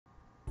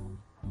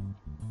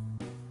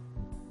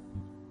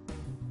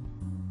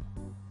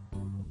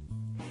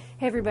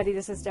Hey everybody,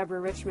 this is Deborah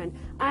Richmond.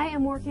 I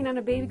am working on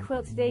a baby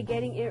quilt today,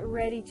 getting it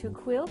ready to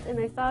quilt, and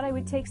I thought I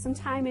would take some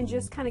time and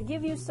just kind of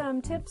give you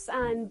some tips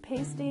on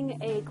pasting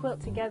a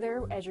quilt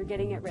together as you're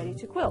getting it ready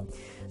to quilt.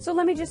 So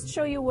let me just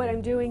show you what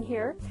I'm doing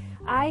here.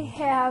 I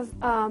have,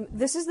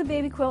 this is the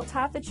baby quilt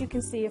top that you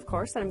can see, of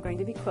course, that I'm going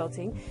to be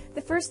quilting.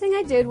 The first thing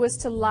I did was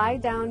to lie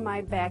down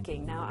my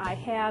backing. Now I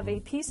have a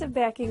piece of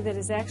backing that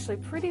is actually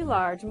pretty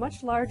large,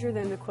 much larger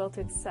than the quilt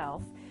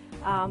itself.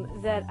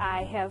 That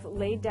I have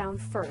laid down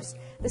first.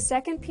 The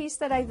second piece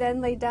that I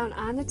then laid down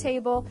on the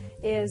table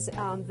is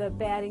the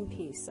batting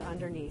piece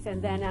underneath,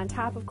 and then on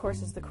top, of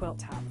course, is the quilt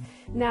top.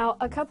 Now,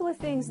 a couple of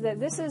things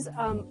that this is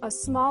a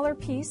smaller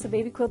piece. The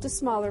baby quilt is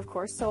smaller, of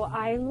course, so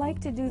I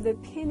like to do the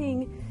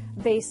pinning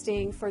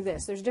basting for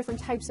this. There's different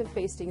types of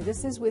basting.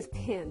 This is with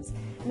pins.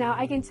 Now,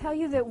 I can tell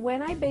you that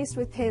when I baste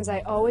with pins,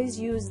 I always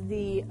use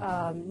the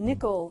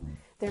nickel.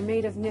 They're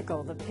made of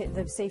nickel,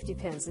 the safety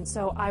pins, and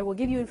so I will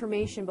give you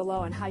information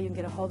below on how you can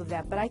get a hold of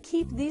that. But I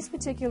keep these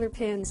particular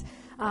pins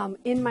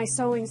in my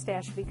sewing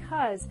stash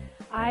because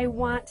I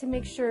want to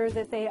make sure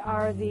that they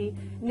are the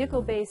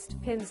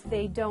nickel-based pins.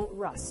 They don't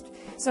rust.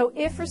 So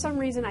if for some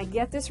reason I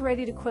get this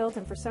ready to quilt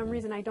and for some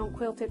reason I don't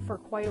quilt it for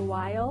quite a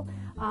while,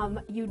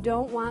 you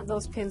don't want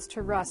those pins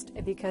to rust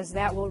because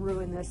that will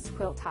ruin this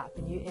quilt top.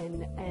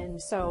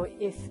 And so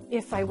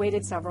if I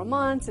waited several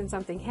months and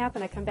something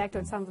happened, I come back to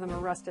it and some of them are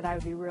rusted, I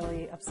would be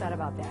really upset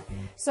about that.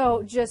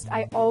 So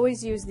I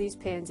always use these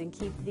pins and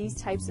keep these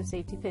types of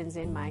safety pins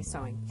in my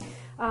sewing.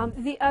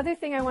 The other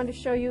thing I wanted to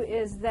show you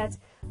is that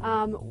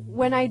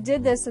when I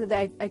did this,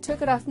 I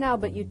took it off now,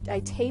 but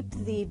I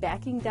taped the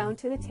backing down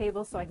to the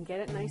table so I can get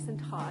it nice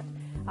and taut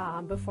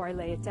before I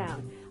lay it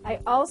down.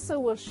 I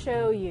also will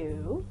show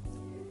you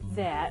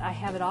that I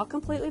have it all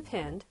completely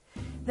pinned.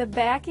 The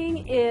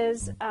backing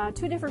is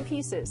two different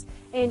pieces,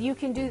 and you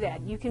can do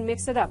that. You can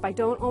mix it up. I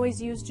don't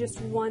always use just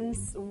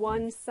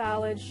one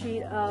solid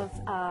sheet of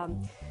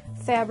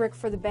fabric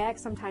for the back.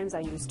 Sometimes I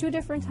use two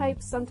different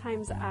types.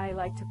 Sometimes I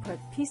like to put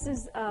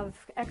pieces of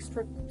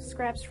extra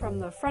scraps from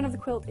the front of the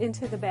quilt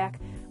into the back,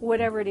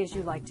 whatever it is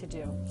you like to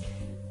do.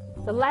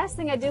 The last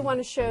thing I did want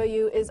to show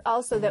you is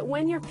also that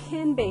when you're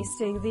pin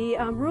basting, the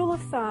rule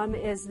of thumb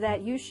is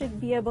that you should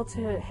be able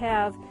to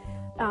have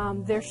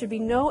there should be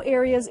no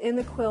areas in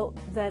the quilt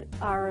that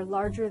are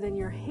larger than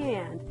your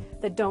hand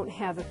that don't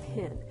have a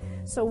pin.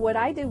 So what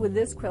I did with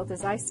this quilt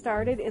is I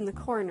started in the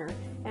corner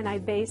and I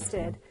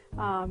basted,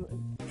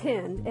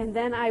 pinned, and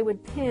then I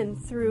would pin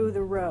through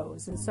the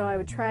rows. And so I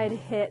would try to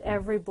hit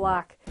every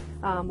block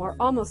or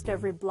almost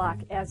every block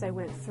as I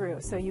went through.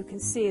 So you can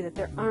see that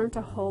there aren't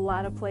a whole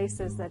lot of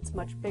places that's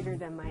much bigger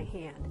than my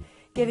hand,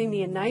 giving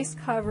me a nice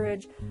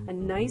coverage, a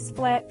nice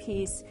flat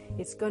piece.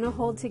 It's going to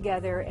hold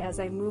together as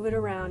I move it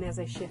around, as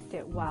I shift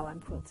it while I'm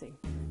quilting.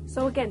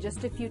 So again,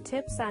 just a few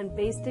tips on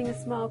basting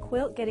a small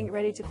quilt, getting it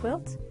ready to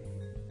quilt.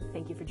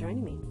 Thank you for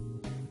joining me.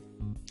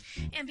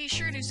 And be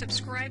sure to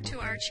subscribe to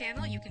our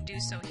channel. You can do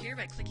so here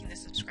by clicking the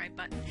subscribe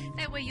button.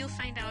 That way you'll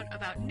find out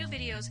about new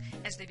videos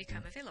as they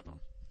become available.